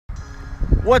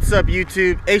What's up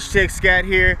YouTube, HTX Scat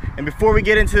here, and before we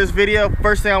get into this video,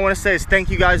 first thing I want to say is thank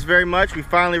you guys very much. We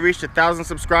finally reached 1,000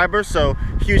 subscribers, so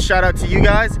huge shout out to you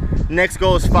guys. Next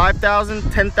goal is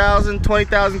 5,000, 10,000,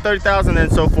 20,000, 30,000,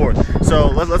 and so forth. So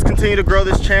let's continue to grow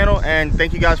this channel, and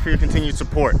thank you guys for your continued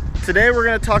support. Today we're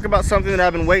going to talk about something that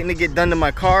I've been waiting to get done to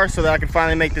my car so that I can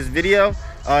finally make this video.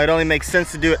 It only makes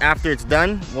sense to do it after it's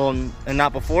done, well, and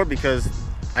not before, because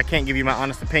I can't give you my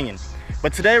honest opinion.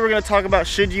 But today we're going to talk about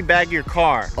should you bag your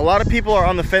car. A lot of people are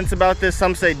on the fence about this.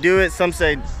 Some say do it, some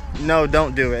say no,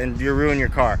 don't do it, and you'll ruin your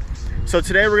car. So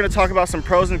today we're going to talk about some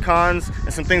pros and cons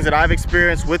and some things that I've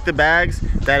experienced with the bags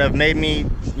that have made me,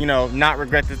 not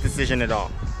regret this decision at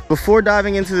all. Before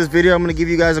diving into this video, I'm going to give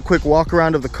you guys a quick walk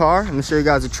around of the car. I'm going to show you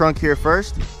guys the trunk here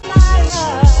first.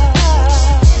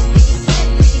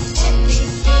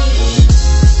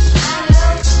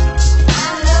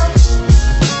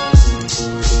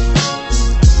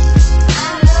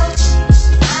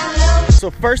 So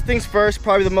first things first,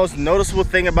 probably the most noticeable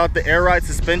thing about the air ride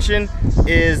suspension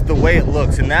is the way it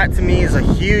looks. And that to me is a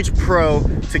huge pro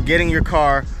to getting your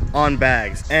car on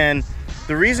bags. And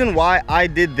the reason why I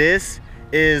did this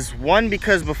is one,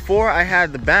 because before I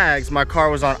had the bags, my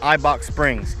car was on iBox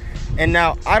springs. And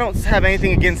now I don't have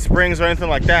anything against springs or anything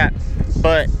like that,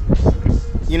 but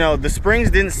the springs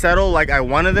didn't settle like I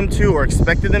wanted them to or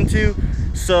expected them to.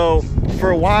 So for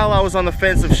a while I was on the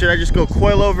fence of should I just go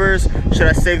coilovers, should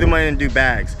I save the money and do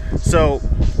bags. So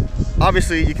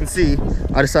obviously you can see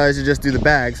I decided to just do the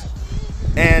bags,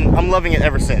 and I'm loving it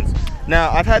ever since.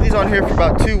 Now I've had these on here for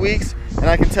about 2 weeks, and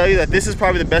I can tell you that this is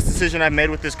probably the best decision I've made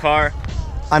with this car.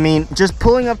 I mean, just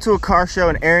pulling up to a car show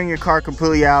and airing your car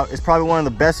completely out is probably one of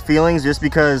the best feelings, just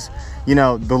because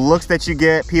the looks that you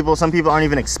get, some people aren't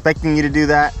even expecting you to do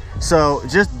that. So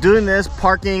just doing this,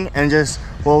 parking, and just,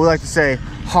 well, we like to say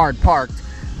hard parked,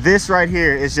 this right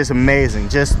here is just amazing.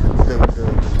 Just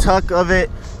the tuck of it,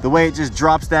 the way it just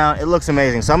drops down, it looks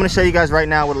amazing. So I'm going to show you guys right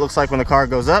now what it looks like when the car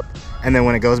goes up and then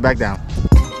when it goes back down.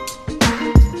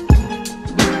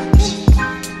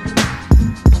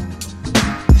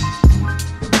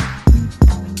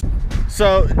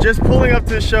 So just pulling up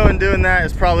to the show and doing that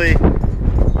is probably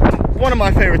one of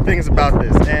my favorite things about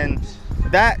this, and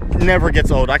that never gets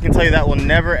old. I can tell you that will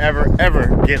never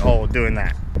ever get old doing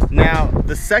that. Now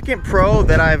the second pro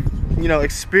that I've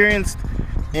experienced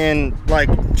in like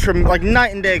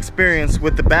night and day experience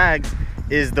with the bags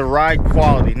is the ride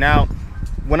quality. Now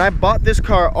when I bought this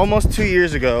car almost 2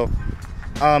 years ago,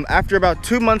 after about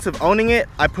 2 months of owning it,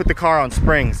 I put the car on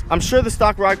springs. I'm sure the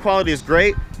stock ride quality is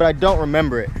great, but I don't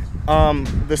remember it.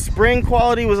 The spring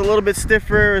quality was a little bit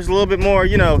stiffer, it was a little bit more,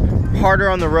 harder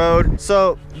on the road.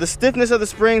 So the stiffness of the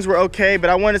springs were okay, but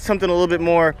I wanted something a little bit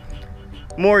more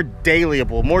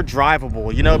dailyable, more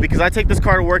drivable, because I take this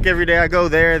car to work every day. I go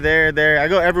there, I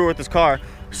go everywhere with this car.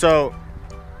 So,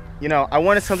 I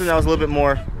wanted something that was a little bit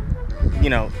more,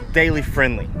 daily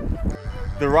friendly.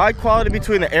 The ride quality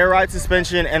between the air ride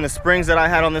suspension and the springs that I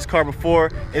had on this car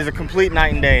before is a complete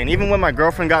night and day. And even when my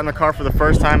girlfriend got in the car for the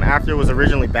first time after it was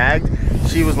originally bagged,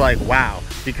 she was like, wow,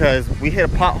 because we hit a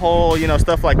pothole,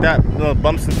 stuff like that,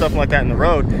 bumps and stuff like that in the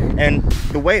road, and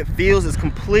the way it feels is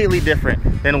completely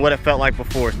different than what it felt like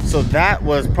before. So that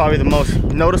was probably the most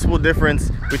noticeable difference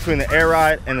between the air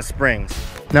ride and the springs.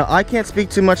 Now, I can't speak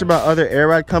too much about other air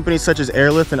ride companies such as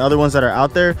Airlift and other ones that are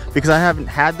out there, because I haven't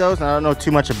had those and I don't know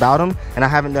too much about them, and I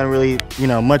haven't done really,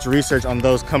 much research on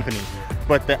those companies.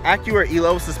 But the Accuair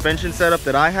E-level suspension setup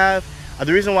that I have,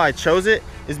 the reason why I chose it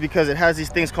is because it has these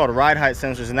things called ride height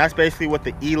sensors, and that's basically what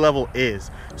the E-level is.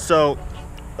 So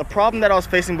the problem that I was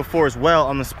facing before as well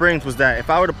on the springs was that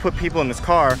if I were to put people in this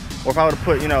car, or if I were to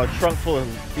put a trunk full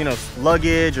of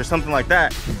luggage or something like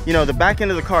that, the back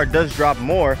end of the car does drop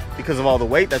more because of all the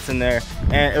weight that's in there,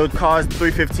 and it would cause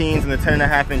 315s and the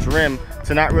 10.5-inch rim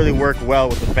to not really work well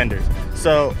with the fenders.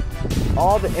 So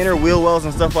all the inner wheel wells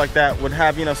and stuff like that would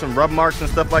have some rub marks and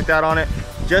stuff like that on it,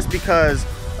 just because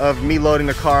of me loading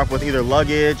the car up with either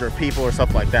luggage or people or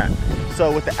stuff like that.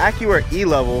 So with the Accuair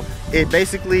E-level, it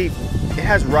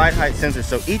has ride height sensors.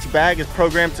 So each bag is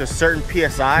programmed to a certain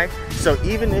PSI. So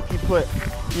even if you put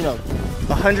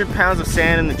 100 pounds of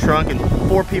sand in the trunk and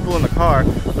 4 people in the car,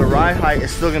 the ride height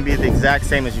is still going to be the exact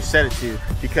same as you set it to,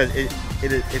 because it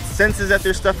senses that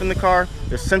there's stuff in the car,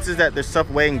 it senses that there's stuff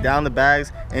weighing down the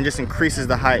bags, and just increases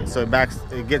the height, so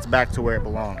it gets back to where it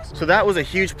belongs. So that was a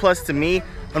huge plus to me.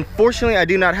 Unfortunately, I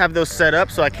do not have those set up,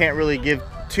 so I can't really give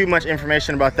too much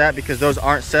information about that because those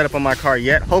aren't set up on my car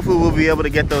yet. Hopefully we'll be able to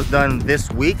get those done this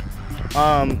week.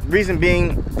 Reason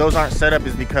being those aren't set up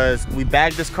is because we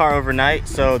bagged this car overnight,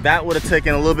 so that would have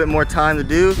taken a little bit more time to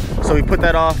do, so we put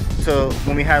that off to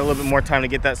when we had a little bit more time to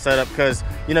get that set up, because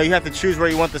you know, you have to choose where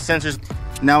you want the sensors.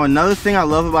 Now another thing I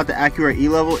love about the Accuair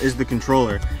E-Level is the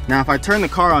controller. Now if I turn the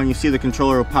car on, you see the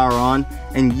controller will power on,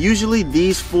 and usually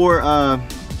these four and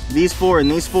these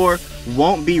four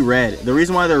won't be red. The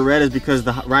reason why they're red is because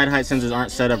the ride height sensors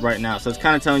aren't set up right now, so it's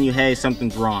kind of telling you, hey,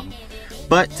 something's wrong.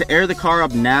 But to air the car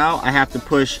up now, I have to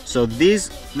push. So this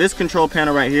control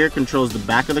panel right here controls the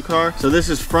back of the car. So this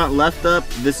is front left up,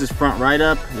 this is front right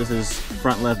up, this is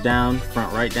front left down,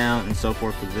 front right down, and so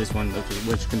forth with this one,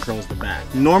 which controls the back.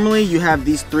 Normally you have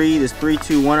these three, this 3,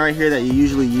 2, 1 right here that you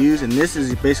usually use, and this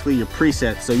is basically your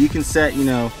preset. So you can set, you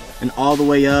know, an all the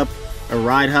way up, a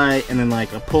ride height, and then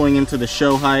like a pulling into the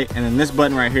show height, and then this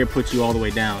button right here puts you all the way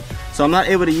down. So I'm not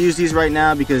able to use these right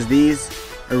now because these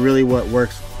are really what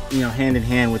works, you know, hand in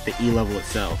hand with the E-Level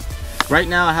itself. Right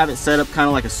now I have it set up kind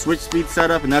of like a switch speed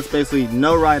setup, and that's basically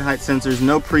no ride height sensors,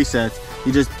 no presets.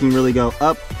 You just can really go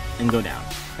up and go down.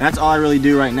 And that's all I really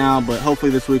do right now, but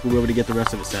hopefully this week we'll be able to get the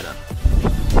rest of it set up.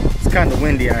 It's kind of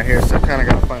windy out here, so I kind of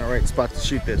got to find the right spot to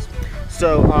shoot this.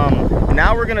 So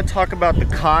now we're going to talk about the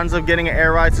cons of getting an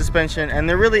air ride suspension, and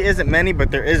there really isn't many,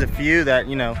 but there is a few that,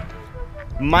 you know,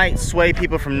 might sway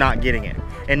people from not getting it.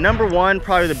 And number one,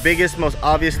 probably the biggest, most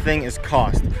obvious thing is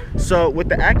cost. So with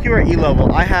the Accuair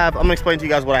E-Level, I'm gonna explain to you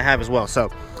guys what I have as well. So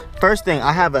first thing,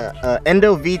 I have a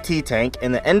Endo VT tank,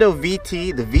 and the Endo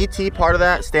VT, the VT part of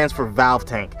that stands for valve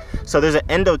tank. So there's an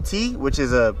Endo T, which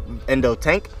is a Endo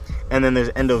tank, and then there's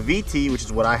Endo VT, which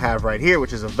is what I have right here,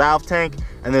 which is a valve tank,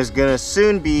 and there's gonna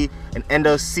soon be an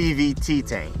Endo CVT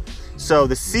tank. So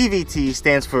the CVT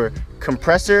stands for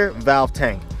compressor valve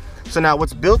tank. So now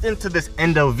what's built into this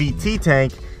Endo VT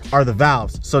tank are the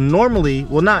valves. So normally,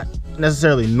 well, not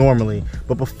necessarily normally,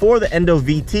 but before the Endo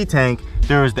VT tank,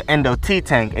 there was the Endo T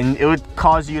tank, and it would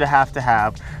cause you to have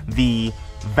the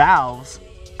valves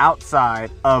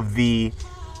outside of the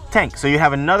tank. So you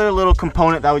have another little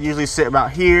component that would usually sit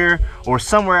about here or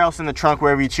somewhere else in the trunk,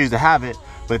 wherever you choose to have it,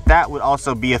 but that would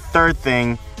also be a third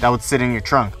thing that would sit in your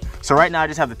trunk. So right now I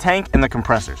just have the tank and the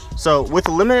compressors. So with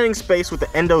eliminating space with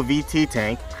the Endo VT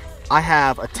tank, I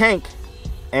have a tank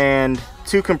and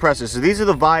 2 compressors. So these are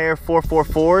the Accuair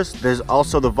 444s. There's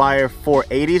also the Accuair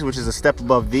 480s, which is a step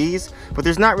above these, but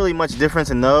there's not really much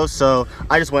difference in those, so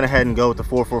I just went ahead and go with the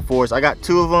 444s. I got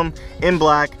 2 of them in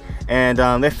black, and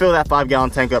they fill that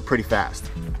 5-gallon tank up pretty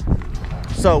fast.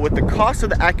 So with the cost of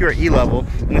the Accuair E-Level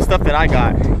and the stuff that I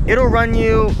got, it'll run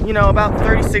you, you know, about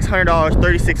 $3,600,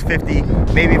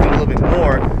 $3,650, maybe even a little bit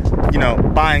more, you know,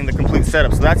 buying the complete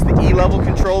setup. So that's the E-Level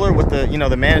controller with the, you know,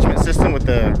 the management system with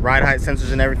the ride height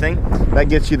sensors and everything. That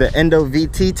gets you the Endo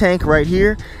VT tank right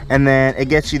here, and then it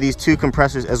gets you these 2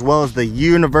 compressors as well as the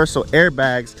universal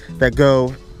airbags that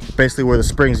go basically where the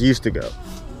springs used to go.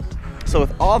 So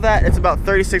with all that, it's about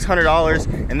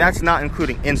 $3,600, and that's not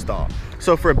including install.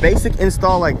 So for a basic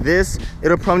install like this,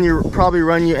 it'll probably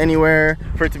run you anywhere,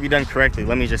 for it to be done correctly,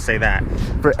 let me just say that.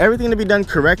 For everything to be done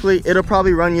correctly, it'll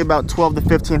probably run you about $1,200 to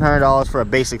 $1,500 for a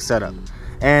basic setup.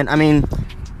 And I mean,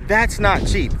 that's not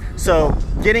cheap. So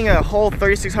getting a whole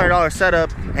 $3,600 setup,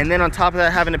 and then on top of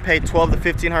that having to pay $1,200 to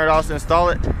 $1,500 to install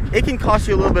it, it can cost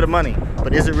you a little bit of money,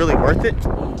 but is it really worth it?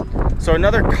 So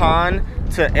another con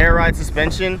to air ride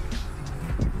suspension,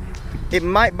 it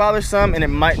might bother some and it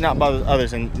might not bother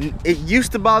others, and it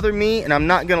used to bother me, and I'm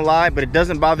not gonna lie, but it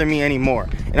doesn't bother me anymore,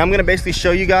 and I'm gonna basically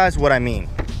show you guys what I mean.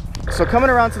 So coming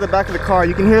around to the back of the car,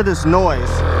 you can hear this noise,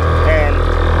 and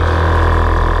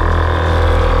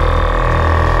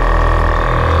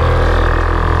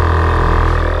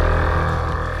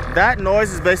that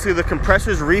noise is basically the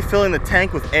compressors refilling the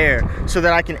tank with air so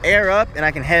that I can air up and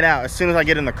I can head out as soon as I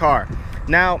get in the car.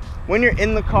 Now, when you're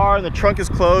in the car and the trunk is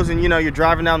closed and, you know, you're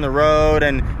driving down the road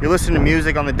and you're listening to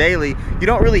music on the daily, you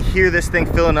don't really hear this thing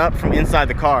filling up from inside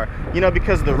the car, you know,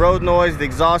 because of the road noise, the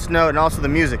exhaust note, and also the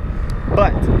music.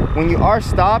 But when you are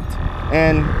stopped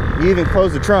and you even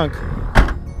close the trunk,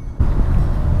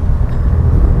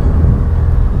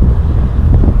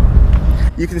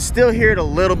 you can still hear it a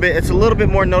little bit. It's a little bit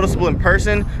more noticeable in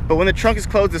person, but when the trunk is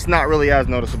closed, it's not really as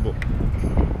noticeable.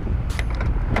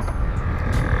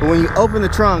 But when you open the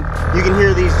trunk, you can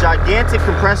hear these gigantic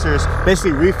compressors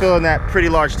basically refilling that pretty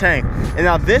large tank. And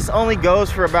now this only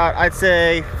goes for about, I'd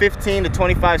say, 15 to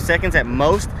 25 seconds at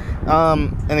most.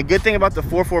 And the good thing about the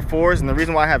 444s, and the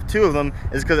reason why I have 2 of them,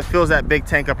 is because it fills that big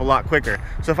tank up a lot quicker.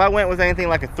 So if I went with anything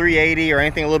like a 380 or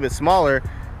anything a little bit smaller,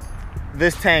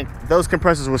 this tank, those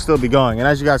compressors will still be going. And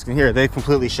as you guys can hear, they've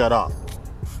completely shut off.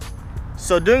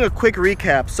 So doing a quick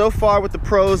recap, so far with the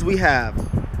pros, we have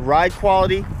ride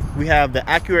quality, we have the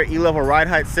Accuair E-Level ride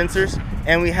height sensors,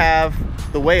 and we have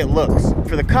the way it looks.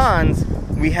 For the cons,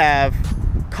 we have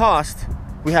cost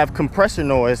we have compressor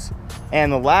noise,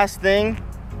 and the last thing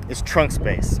is trunk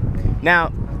space.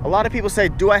 Now, a lot of people say,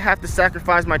 do I have to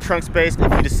sacrifice my trunk space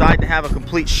if you decide to have a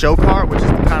complete show car, which is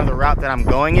kind of the route that I'm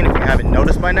going in, if you haven't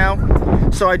noticed by now.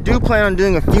 So I do plan on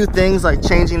doing a few things like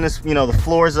changing this, you know, the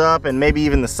floors up and maybe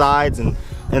even the sides and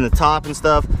the top and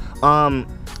stuff.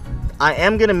 I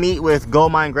am gonna meet with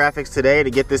Goldmine Graphics today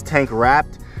to get this tank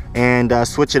wrapped and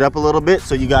switch it up a little bit,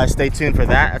 so you guys stay tuned for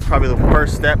that. That's probably the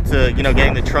first step to, you know,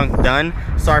 getting the trunk done.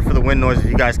 Sorry for the wind noise if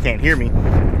you guys can't hear me,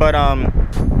 but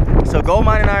so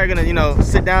Goldmine and I are gonna, you know,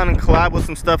 sit down and collab with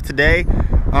some stuff today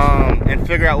and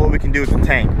figure out what we can do with the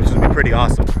tank, which would be pretty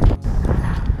awesome.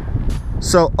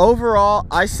 So overall,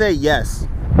 I say yes.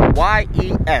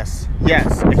 Y-E-S,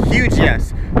 yes, a huge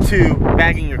yes to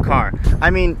bagging your car.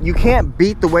 I mean, you can't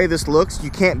beat the way this looks,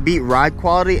 you can't beat ride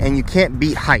quality, and you can't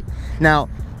beat height. Now,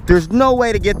 there's no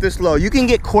way to get this low. You can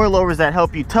get coilovers that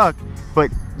help you tuck, but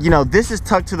you know, this is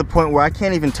tucked to the point where I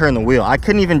can't even turn the wheel. I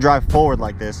couldn't even drive forward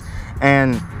like this.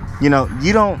 And you know,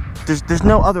 there's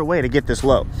no other way to get this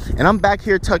low. And I'm back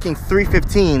here tucking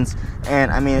 315s,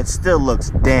 and I mean, it still looks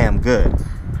damn good.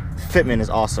 Fitment is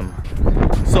awesome.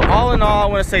 So all in all, I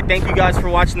want to say thank you guys for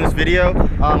watching this video.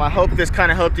 I hope this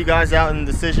kind of helped you guys out in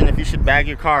the decision if you should bag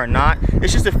your car or not.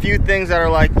 It's just a few things that are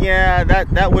like, yeah,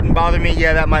 that wouldn't bother me,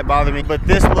 yeah, that might bother me, but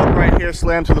this look right here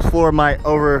slammed to the floor might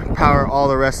overpower all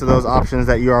the rest of those options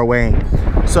that you are weighing.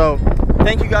 So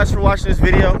thank you guys for watching this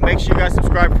video. Make sure you guys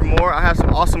subscribe for more. I have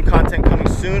some awesome content coming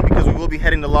soon because we will be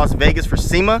heading to Las Vegas for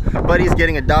SEMA. Buddy's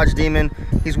getting a Dodge Demon.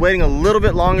 He's waiting a little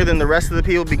bit longer than the rest of the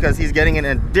people because he's getting it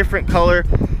in a different color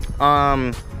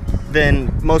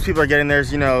than most people are getting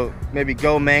theirs. You know, maybe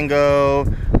Go Mango,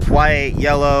 white,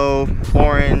 yellow,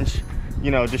 orange,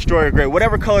 you know, Destroyer Gray,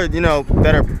 whatever color, you know,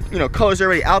 that are, you know, colors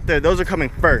already out there, those are coming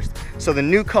first. So the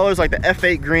new colors like the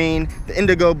F8 green, the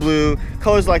indigo blue,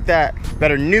 colors like that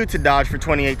are new to Dodge for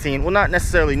 2018. Well, not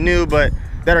necessarily new, but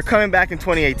that are coming back in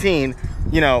 2018.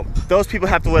 You know, those people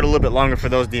have to wait a little bit longer for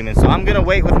those demons. So I'm gonna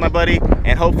wait with my buddy,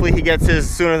 and hopefully he gets his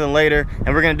sooner than later,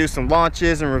 and we're gonna do some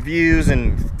launches and reviews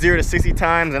and 0 to 60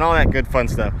 times and all that good fun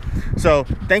stuff. So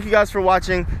thank you guys for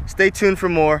watching. Stay tuned for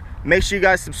more. Make sure you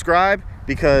guys subscribe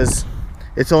because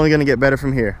it's only gonna get better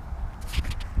from here.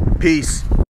 Peace.